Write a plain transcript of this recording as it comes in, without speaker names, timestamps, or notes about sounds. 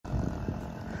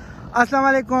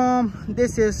Assalamualaikum.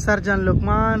 This is Surjan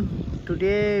Luqman.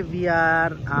 Today we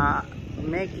are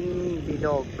making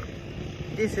vlog.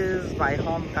 This is my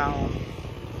hometown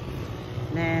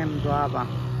named Doaba.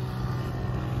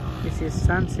 This is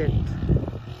sunset.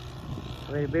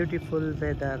 Very beautiful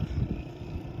weather.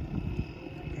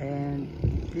 And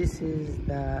this is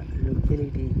the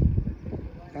locality.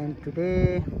 And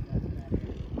today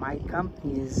my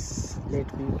company is,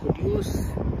 let me introduce.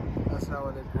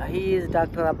 He is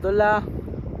Dr. Abdullah.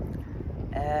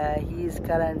 He is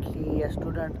currently a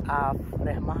student of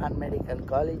Rahman Medical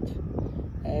College,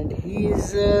 and he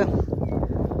is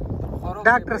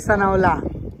Dr. Sanaullah.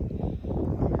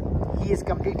 He has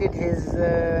completed his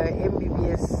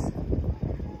MBBS,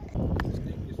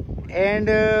 and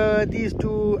these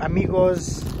two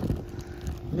amigos,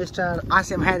 Mr.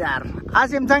 Asim Haidar.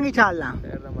 Asim Tangi Chalna.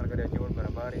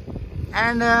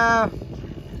 And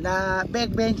the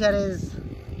backbencher is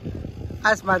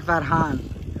Asmat Farhan.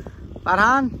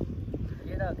 Farhan,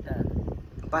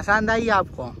 पसंद आई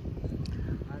आपको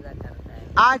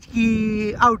आज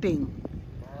की outing?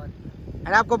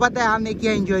 और आपको पता है हमने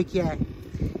क्या एंजॉय किया है?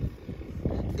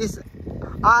 This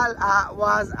all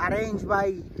was arranged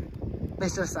bye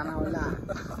mister Sanaullah.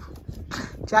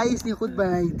 चाय इसने खुद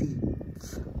बनाई थी.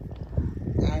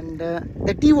 And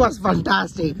the tea was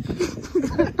fantastic.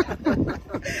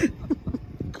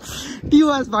 Tea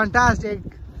was fantastic.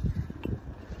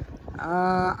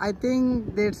 I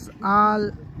think that's all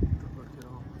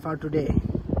for today.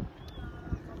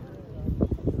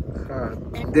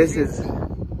 This is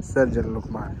Surjan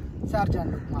Luqman.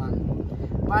 Surjan Luqman.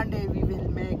 One day we will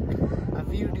make a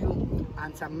video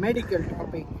on some medical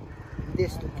topic in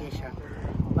this location.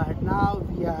 But now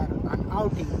we are on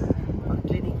outing. Our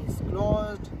clinic is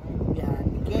closed. We are on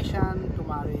vacation.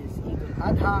 Tomorrow is Eid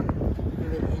al-Adha. We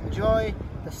will enjoy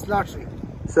the slaughtering.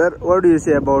 Sir, what do you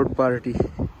say about party?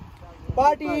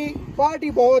 Party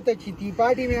बहुत अच्छी थी.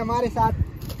 Party में हमारे साथ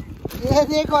ये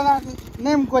देखो ना,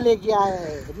 name को लेके आए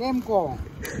हैं. नेम को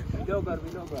विलोगर.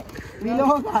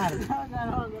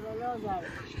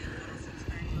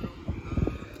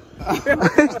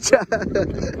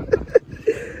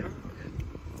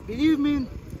 बिलीव मी,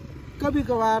 कभी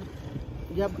कभार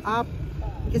जब आप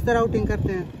इस तरह आउटिंग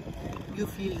करते हैं, यू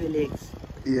फील रिलैक्स.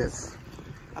 यस.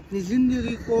 अपनी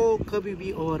जिंदगी को कभी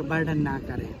भी ओवर बर्डन ना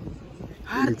करें.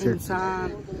 हर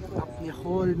इंसान अपने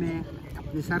हॉल में,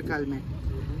 अपने सर्कल में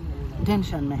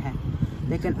टेंशन में है,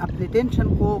 लेकिन अपने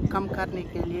टेंशन को कम करने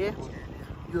के लिए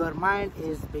your mind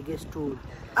is biggest tool.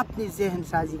 अपनी जहन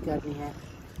साजी करनी है,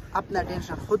 अपना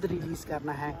टेंशन खुद रिलीज़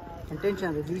करना है.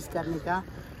 टेंशन रिलीज़ करने का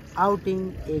आउटिंग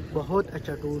एक बहुत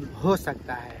अच्छा टूल हो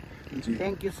सकता है.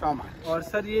 Thank you so much. और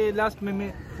सर ये लास्ट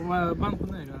में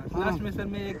लास्ट में सर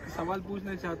मैं एक सवाल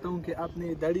पूछना चाहता हूँ कि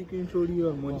आपने दाढ़ी क्यों छोड़ी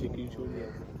और मूंछ क्यों छोड़ी?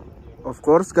 ऑफ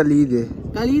कोर्स कलीद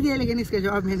है, लेकिन इसका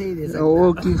जवाब मैं नहीं दे सकता.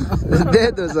 ओके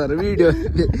दे दो सर वीडियो.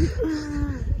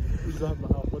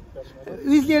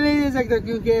 इसलिए नहीं दे सकता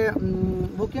क्योंकि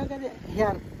वो क्या कहते हैं,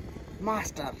 हेयर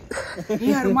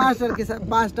मास्टर के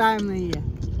पास टाइम नहीं है.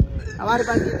 हमारे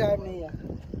पास भी टाइम नहीं है.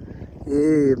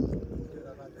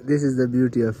 This is the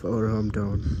beauty of our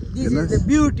hometown. This is the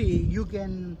beauty. You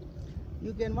can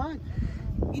watch.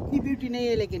 इतनी ब्यूटी नहीं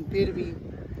है, लेकिन फिर भी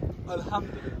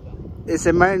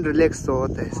इससे माइंड रिलैक्स तो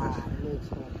होता है सर.